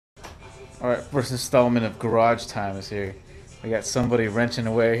Alright, first installment of Garage Time is here. We got somebody wrenching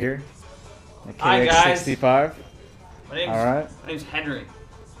away here. The Hi guys. KX65. My name's Henry.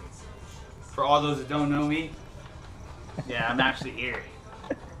 For all those that don't know me, yeah, I'm actually here.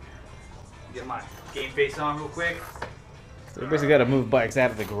 Get my game face on real quick. So we basically got to move bikes out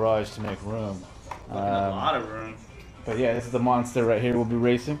of the garage to make room. Looking at a lot of room. But yeah, this is the monster right here we'll be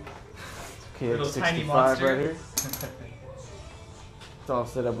racing. KX65 right here. It's all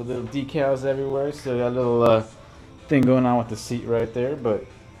set up with little decals everywhere. Still got a little thing going on with the seat right there. But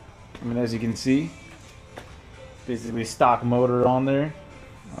I mean, as you can see, basically stock motor on there.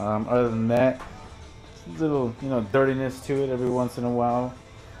 Other than that, little dirtiness to it every once in a while.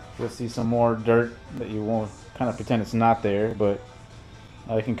 You'll see some more dirt that you won't kind of pretend it's not there, but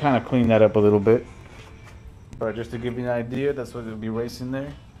I can kind of clean that up a little bit. But just to give you an idea, that's what it'll be racing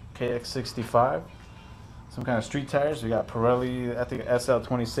there. KX65. Some kind of street tires. We got Pirelli, I think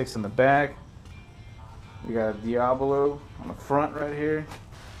SL26 in the back. We got a Diablo on the front right here.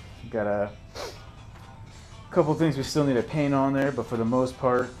 We got a couple things we still need to paint on there, but for the most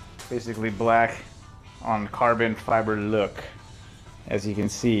part, basically black on carbon fiber look. As you can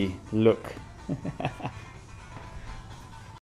see, look.